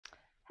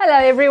Hello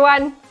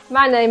everyone,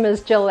 my name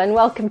is Jill and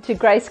welcome to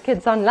Grace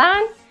Kids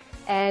Online.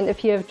 And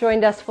if you have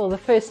joined us for the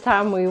first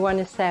time, we want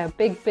to say a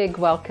big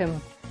welcome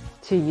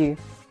to you.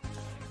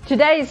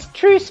 Today's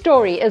true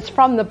story is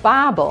from the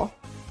Bible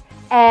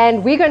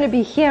and we're going to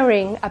be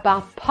hearing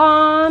about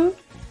Palm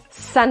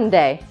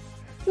Sunday.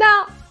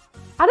 Now,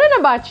 I don't know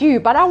about you,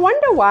 but I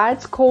wonder why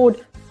it's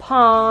called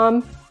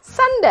Palm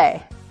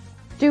Sunday.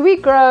 Do we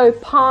grow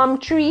palm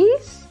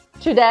trees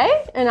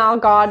today in our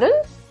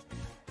gardens?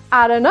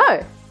 I don't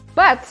know.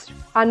 But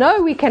I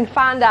know we can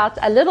find out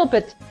a little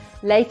bit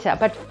later.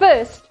 But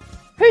first,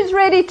 who's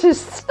ready to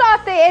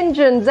start the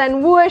engines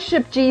and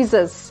worship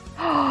Jesus?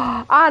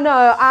 I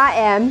know I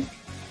am.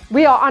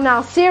 We are on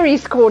our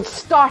series called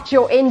Start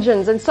Your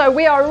Engines. And so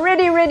we are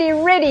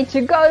ready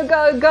to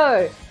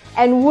go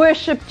and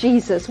worship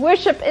Jesus.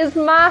 Worship is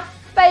my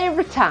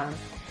favorite time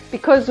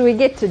because we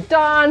get to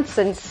dance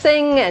and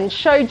sing and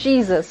show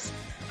Jesus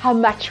how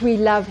much we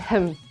love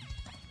him.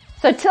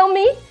 So tell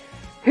me,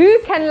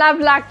 who can love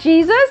like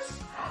Jesus?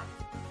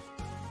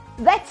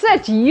 That's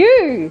it,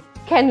 you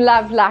can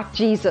love like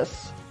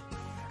Jesus.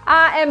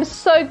 I am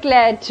so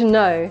glad to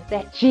know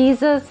that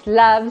Jesus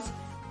loves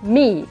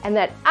me and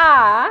that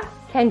I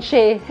can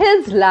share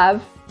his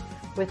love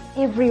with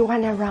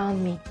everyone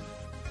around me.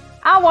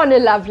 I want to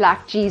love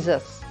like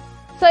Jesus.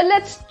 So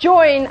let's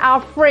join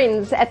our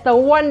friends at the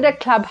Wonder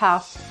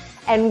Clubhouse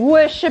and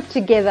worship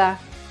together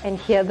and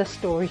hear the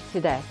story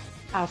today.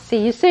 I'll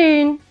see you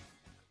soon.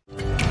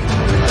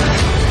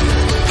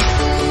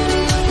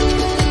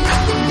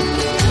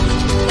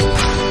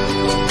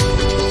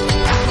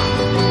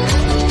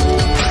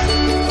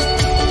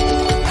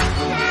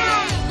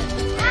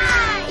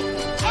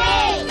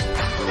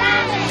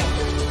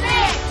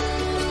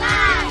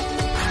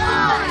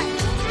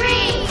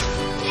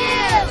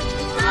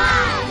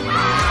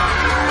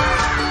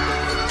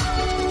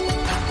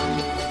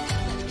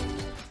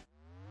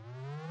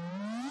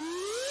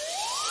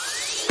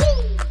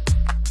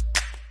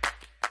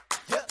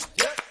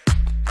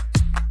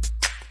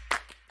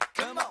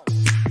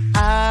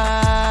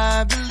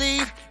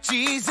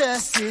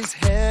 Jesus is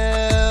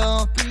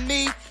helping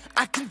me.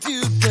 I can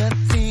do the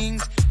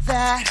things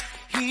that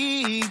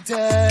he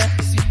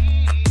does.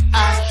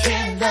 I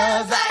can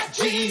love like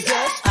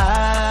Jesus.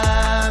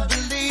 I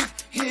believe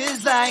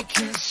his light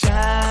can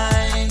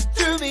shine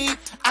through me.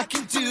 I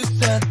can do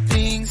the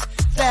things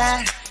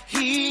that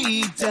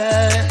he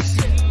does.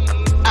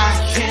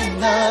 I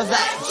can love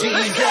like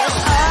Jesus.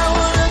 I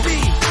wanna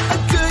be a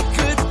good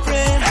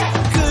friend,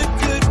 good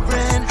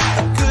friend,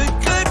 a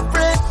good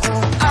friend.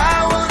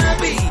 I wanna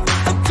be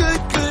a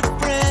good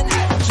friend,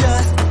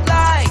 just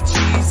like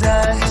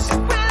Jesus.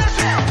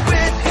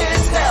 With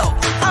his help,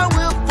 I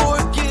will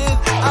forgive,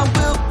 I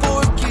will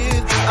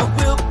forgive, I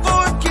will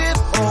forgive.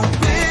 Oh,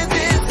 with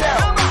his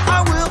help, I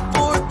will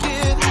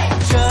forgive,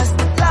 just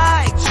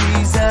like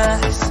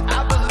Jesus.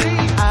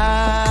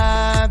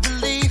 I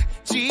believe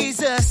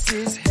Jesus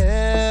is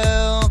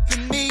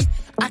helping me.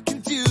 I can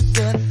do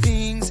the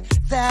things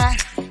that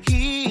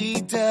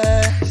he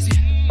does.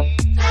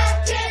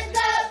 I can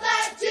love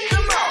like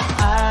Jesus.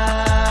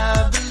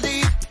 I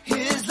believe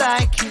his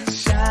light can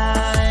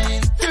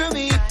shine through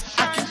me.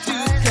 I can do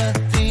the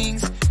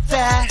things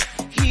that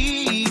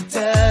he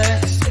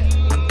does.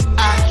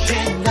 I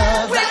can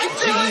love like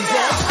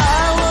Jesus.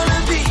 I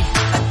wanna be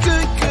a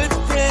good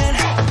friend,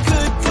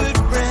 good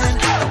friend,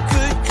 a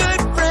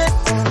good friend.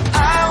 I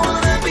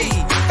wanna be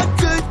a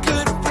good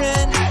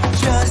friend,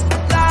 just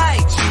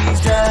like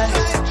Jesus.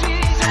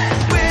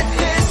 With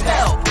his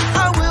help,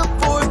 I will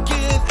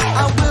forgive,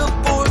 I will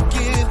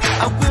forgive,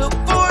 I will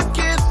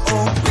forgive.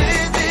 Oh,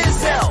 with his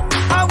help,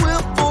 I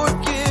will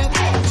forgive,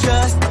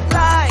 just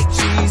like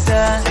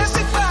Jesus.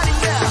 Everybody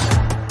else,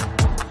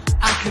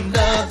 I can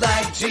love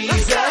like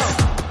Jesus.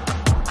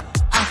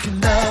 I can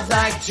love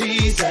like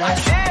Jesus.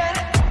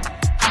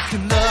 I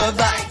can love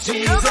like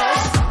Jesus.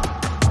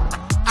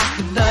 I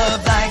can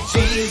love like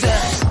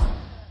Jesus.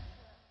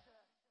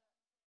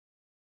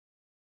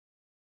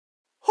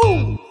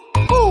 Who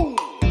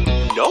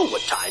know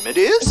what time it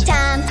is? It's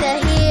time to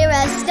hear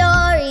a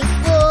story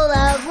full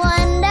of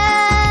wonder.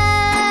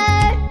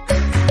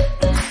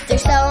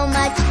 There's so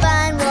much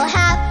fun we'll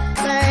have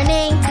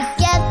learning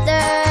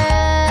together.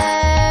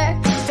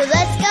 So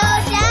let's go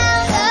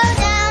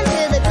down to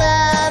the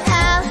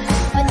clubhouse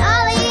with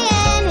Ollie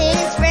and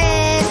his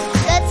friends.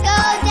 Let's go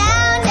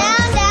down to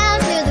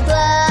the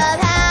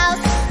clubhouse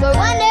where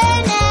wonder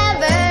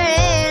never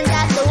ends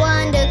at the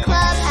Wonder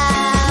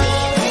Clubhouse.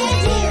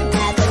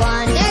 At the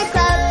Wonder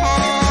Clubhouse.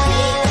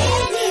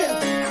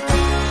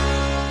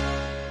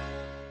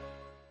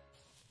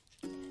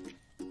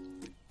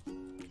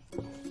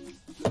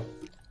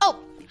 Oh,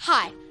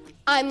 hi,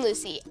 I'm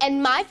Lucy,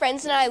 and my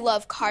friends and I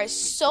love cars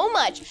so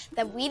much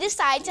that we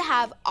decided to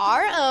have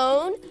our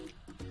own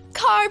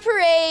car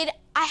parade.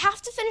 I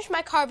have to finish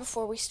my car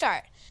before we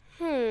start.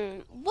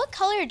 What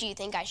color do you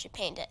think I should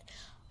paint it?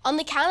 On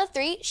the count of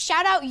 3,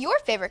 shout out your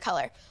favorite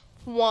color.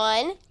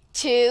 1,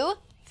 2,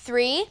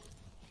 3.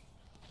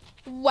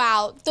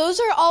 Wow, those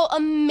are all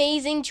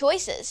amazing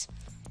choices.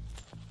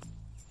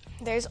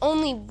 There's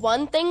only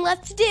one thing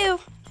left to do.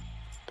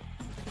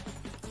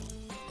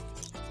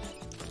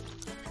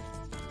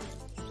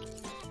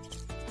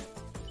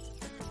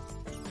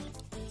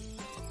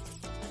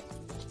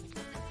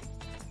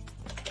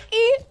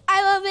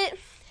 I love it.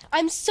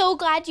 I'm so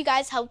glad you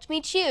guys helped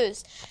me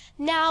choose.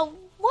 Now,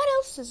 what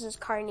else does this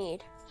car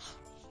need?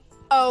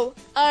 Oh,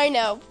 I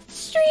know.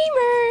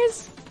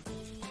 Streamers!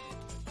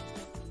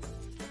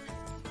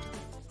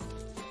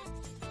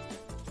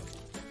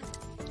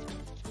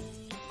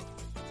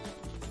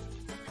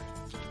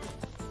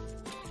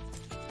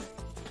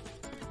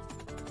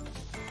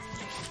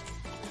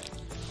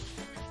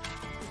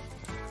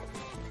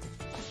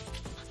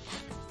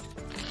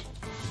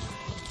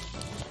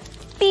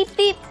 Beep,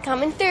 beep,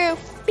 coming through.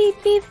 Beep,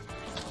 beep.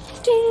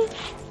 Ding.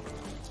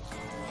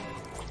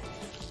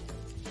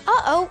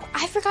 Uh-oh,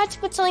 I forgot to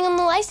put something on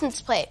the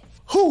license plate.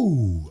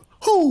 Who?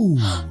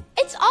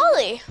 It's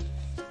Ollie.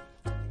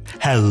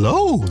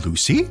 Hello,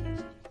 Lucy.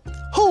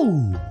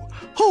 Who?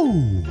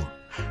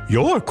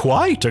 You're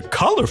quite a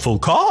colorful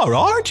car,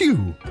 aren't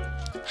you?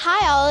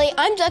 Hi, Ollie.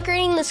 I'm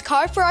decorating this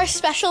car for our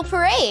special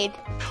parade.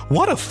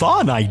 What a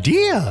fun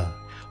idea.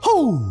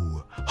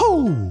 Who?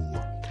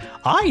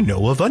 I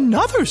know of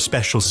another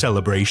special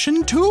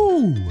celebration,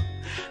 too.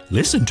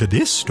 Listen to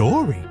this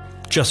story.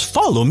 Just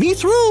follow me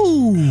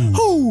through.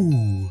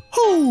 Who?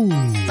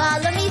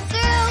 Follow me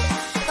through,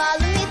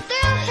 follow me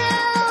through.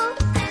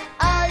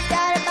 Ollie's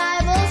got a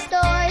Bible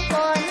story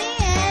for me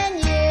and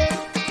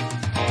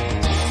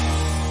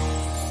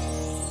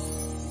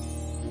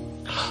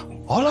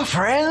you. Hola,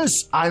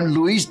 friends. I'm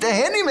Luis the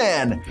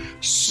Handyman.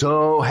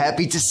 So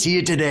happy to see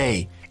you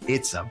today.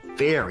 It's a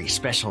very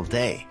special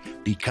day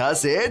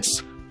because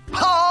it's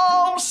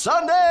Palm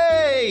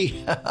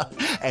Sunday!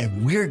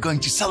 And we're going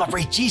to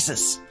celebrate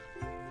Jesus.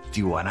 Do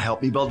you want to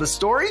help me build the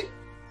story?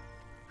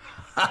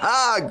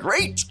 Haha,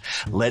 great!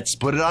 Let's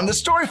put it on the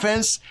story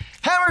fence.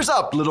 Hammers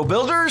up, little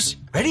builders.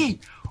 Ready?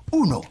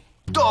 Uno,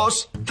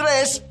 dos,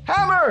 tres,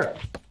 hammer!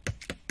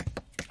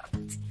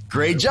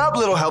 Great job,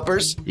 little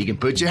helpers. You can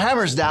put your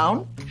hammers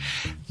down.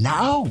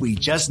 Now we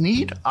just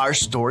need our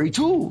story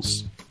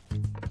tools.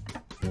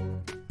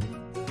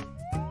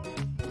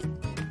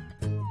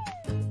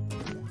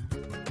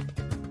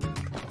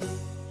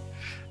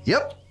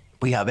 Yep,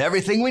 we have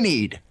everything we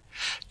need.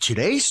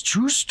 Today's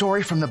true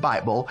story from the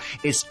Bible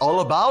is all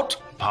about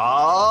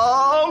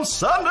Palm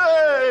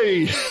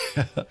Sunday.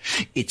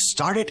 It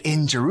started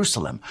in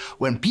Jerusalem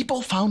when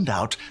people found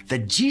out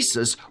that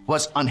Jesus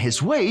was on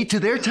his way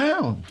to their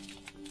town.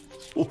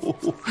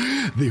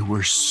 They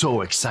were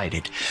so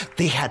excited.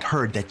 They had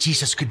heard that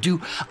Jesus could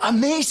do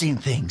amazing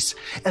things,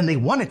 and they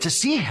wanted to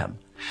see him.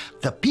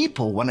 The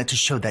people wanted to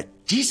show that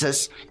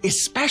Jesus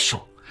is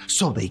special.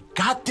 So they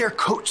got their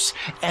coats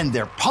and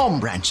their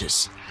palm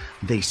branches.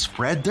 They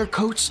spread their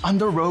coats on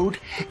the road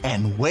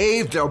and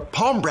waved their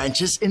palm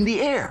branches in the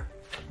air.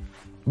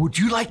 Would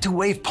you like to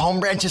wave palm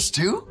branches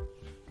too?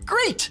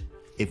 Great!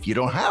 If you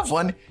don't have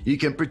one, you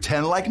can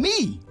pretend like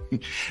me.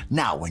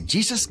 Now, when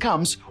Jesus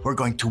comes, we're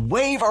going to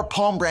wave our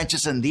palm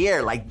branches in the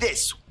air like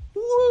this.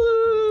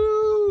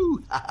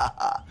 Woo!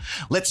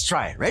 Let's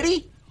try it.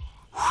 Ready?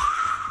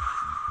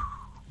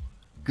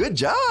 Good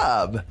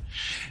job.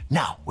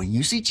 Now, when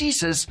you see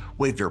Jesus,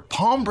 wave your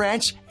palm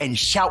branch and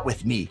shout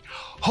with me,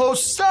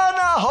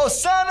 Hosanna,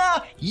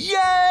 Hosanna,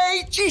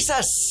 yay,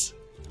 Jesus.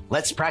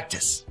 Let's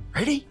practice.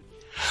 Ready?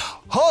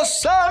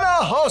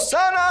 Hosanna,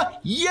 Hosanna,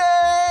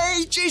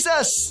 yay,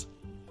 Jesus.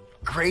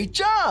 Great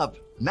job.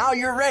 Now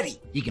you're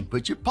ready. You can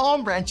put your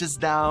palm branches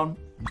down.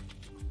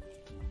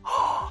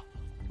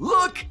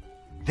 Look,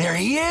 there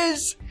he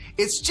is.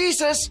 It's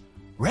Jesus.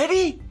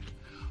 Ready?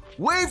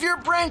 Wave your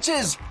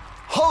branches.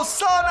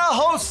 Hosanna,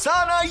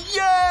 Hosanna,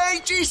 yay,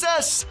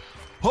 Jesus!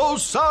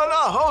 Hosanna,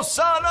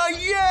 Hosanna,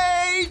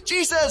 yay,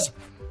 Jesus!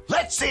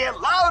 Let's say it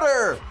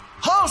louder!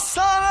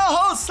 Hosanna,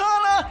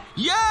 Hosanna,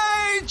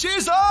 yay,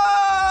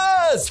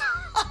 Jesus!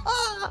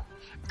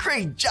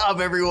 Great job,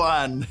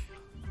 everyone!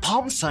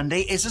 Palm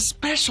Sunday is a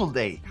special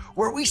day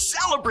where we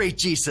celebrate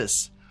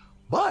Jesus.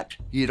 But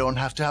you don't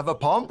have to have a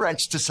palm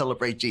branch to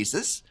celebrate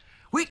Jesus.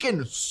 We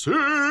can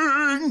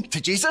sing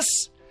to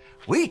Jesus.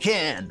 We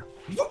can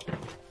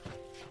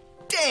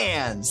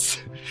dance.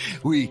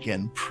 We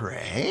can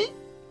pray.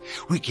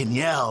 We can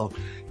yell,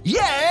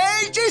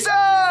 yay,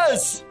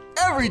 Jesus!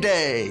 Every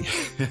day.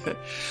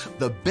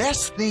 The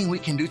best thing we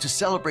can do to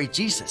celebrate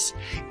Jesus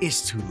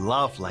is to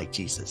love like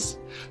Jesus.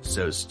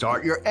 So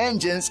start your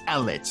engines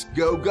and let's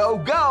go, go,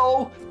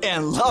 go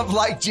and love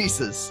like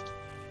Jesus.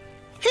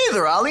 Hey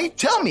there, Ollie.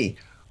 Tell me,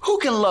 who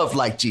can love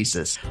like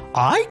Jesus?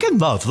 I can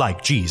love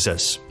like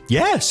Jesus.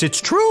 Yes,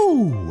 it's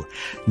true.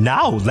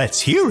 Now let's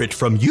hear it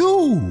from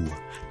you.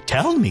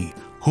 Tell me,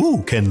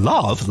 who can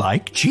love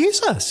like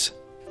Jesus?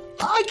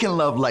 I can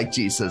love like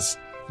Jesus.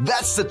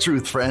 That's the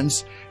truth,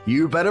 friends.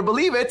 You better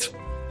believe it.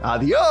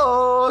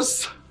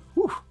 Adios.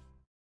 Whew.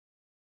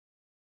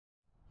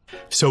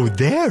 So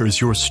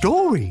there's your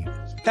story.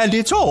 And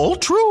it's all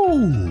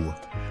true.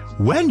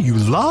 When you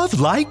love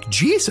like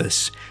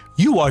Jesus,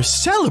 you are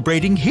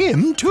celebrating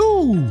him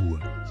too.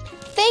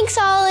 Thanks,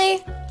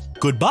 Ollie.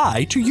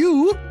 goodbye to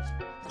you.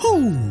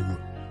 Ho!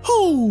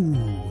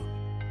 Ho!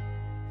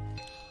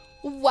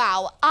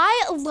 Wow,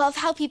 I love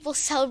how people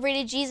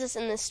celebrated Jesus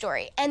in this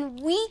story,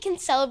 and we can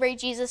celebrate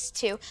Jesus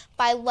too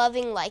by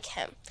loving like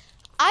him.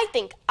 I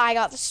think I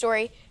got the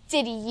story.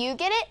 Did you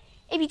get it?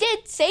 If you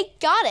did, say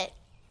got it.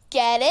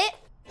 Get it?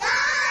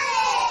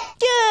 Got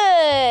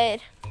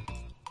Good!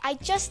 I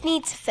just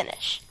need to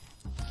finish.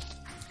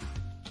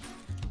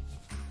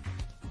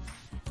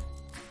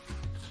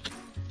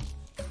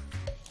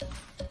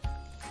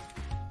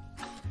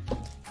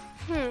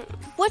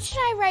 What should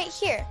I write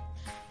here?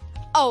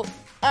 Oh,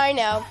 I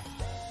know.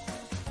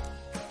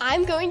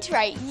 I'm going to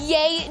write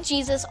Yay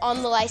Jesus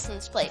on the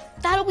license plate.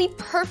 That'll be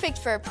perfect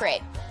for a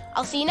parade.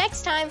 I'll see you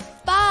next time.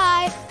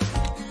 Bye!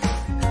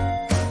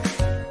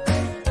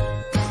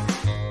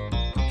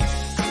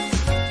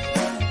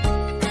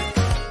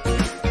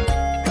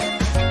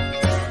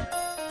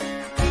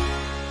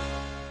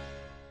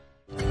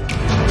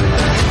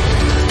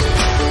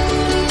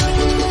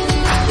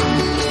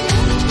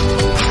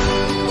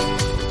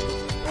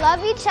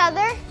 Love each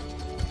other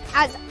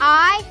as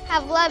I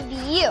have loved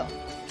you.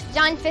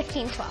 John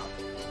 15:12.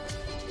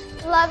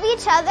 Love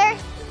each other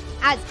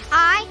as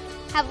I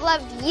have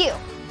loved you.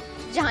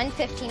 John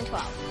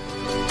 15:12.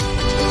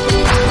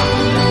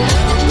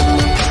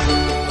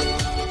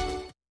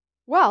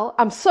 Well,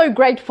 I'm so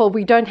grateful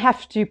we don't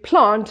have to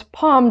plant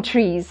palm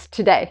trees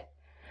today.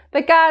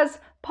 But guys,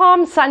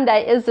 Palm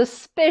Sunday is a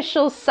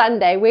special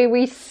Sunday where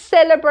we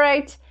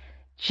celebrate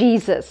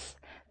Jesus.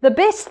 The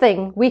best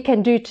thing we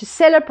can do to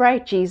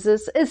celebrate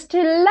Jesus is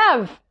to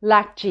love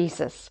like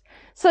Jesus.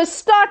 So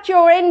start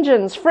your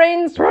engines,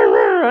 friends.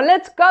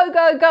 Let's go,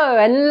 go, go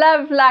and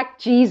love like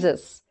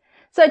Jesus.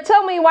 So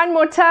tell me one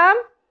more time,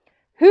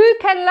 who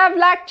can love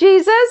like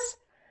Jesus?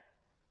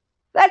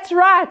 That's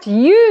right,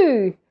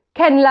 you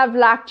can love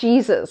like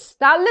Jesus.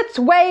 Now let's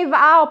wave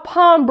our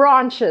palm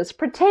branches.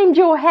 Pretend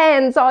your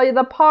hands are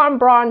the palm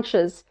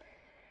branches.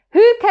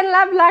 Who can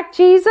love like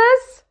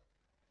Jesus?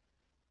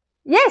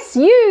 Yes,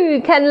 you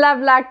can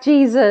love like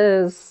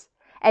Jesus.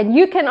 And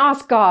you can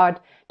ask God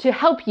to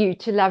help you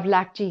to love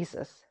like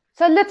Jesus.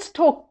 So let's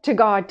talk to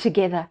God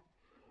together.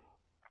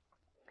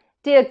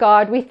 Dear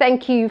God, we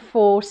thank you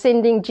for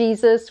sending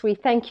Jesus. We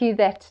thank you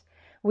that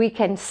we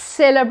can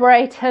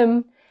celebrate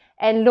him.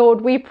 And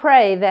Lord, we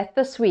pray that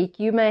this week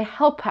you may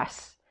help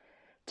us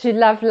to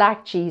love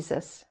like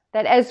Jesus.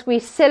 That as we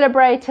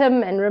celebrate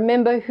him and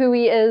remember who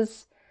he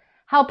is,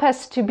 help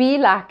us to be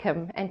like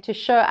him and to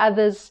show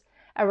others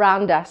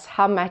around us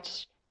how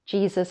much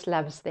Jesus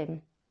loves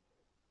them.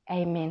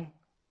 Amen.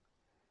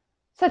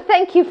 So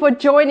thank you for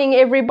joining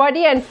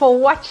everybody and for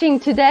watching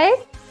today.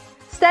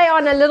 Stay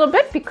on a little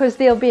bit because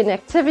there'll be an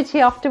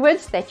activity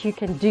afterwards that you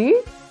can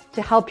do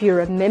to help you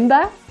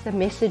remember the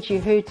message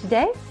you heard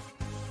today.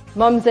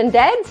 Moms and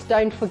dads,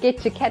 don't forget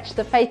to catch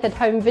the Faith at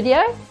Home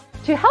video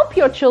to help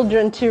your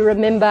children to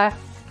remember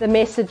the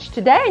message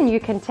today, and you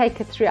can take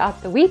it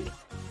throughout the week.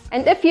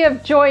 And if you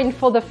have joined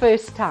for the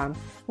first time,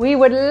 we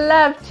would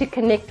love to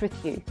connect with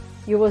you.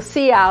 You will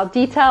see our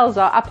details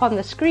are up on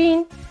the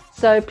screen.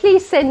 So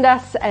please send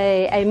us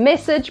a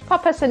message,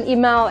 pop us an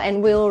email,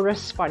 and we'll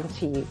respond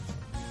to you.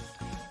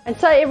 And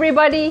so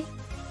everybody,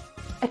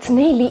 it's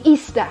nearly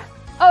Easter.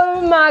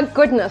 Oh my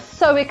goodness,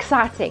 so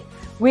exciting.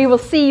 We will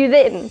see you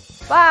then.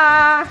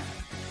 Bye.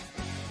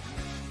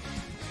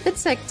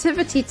 It's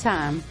activity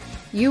time.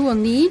 You will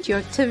need your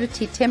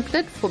activity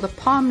template for the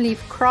palm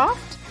leaf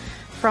craft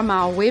from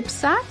our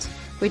website,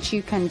 which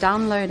you can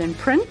download and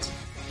print.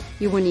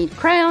 You will need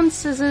crayons,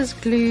 scissors,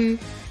 glue,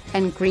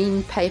 and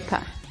green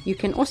paper. You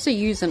can also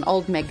use an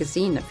old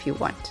magazine if you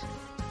want.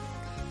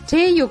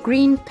 Tear your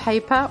green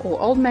paper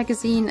or old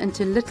magazine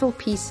into little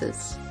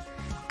pieces.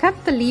 Cut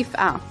the leaf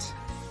out.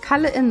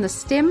 Color in the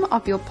stem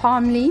of your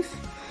palm leaf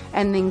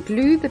and then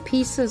glue the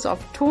pieces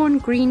of torn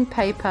green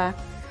paper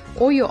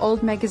or your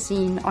old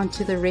magazine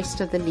onto the rest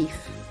of the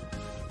leaf.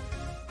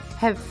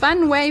 Have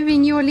fun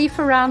waving your leaf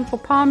around for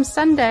Palm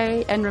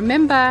Sunday and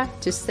remember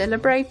to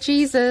celebrate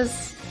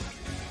Jesus.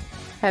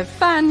 Have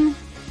fun!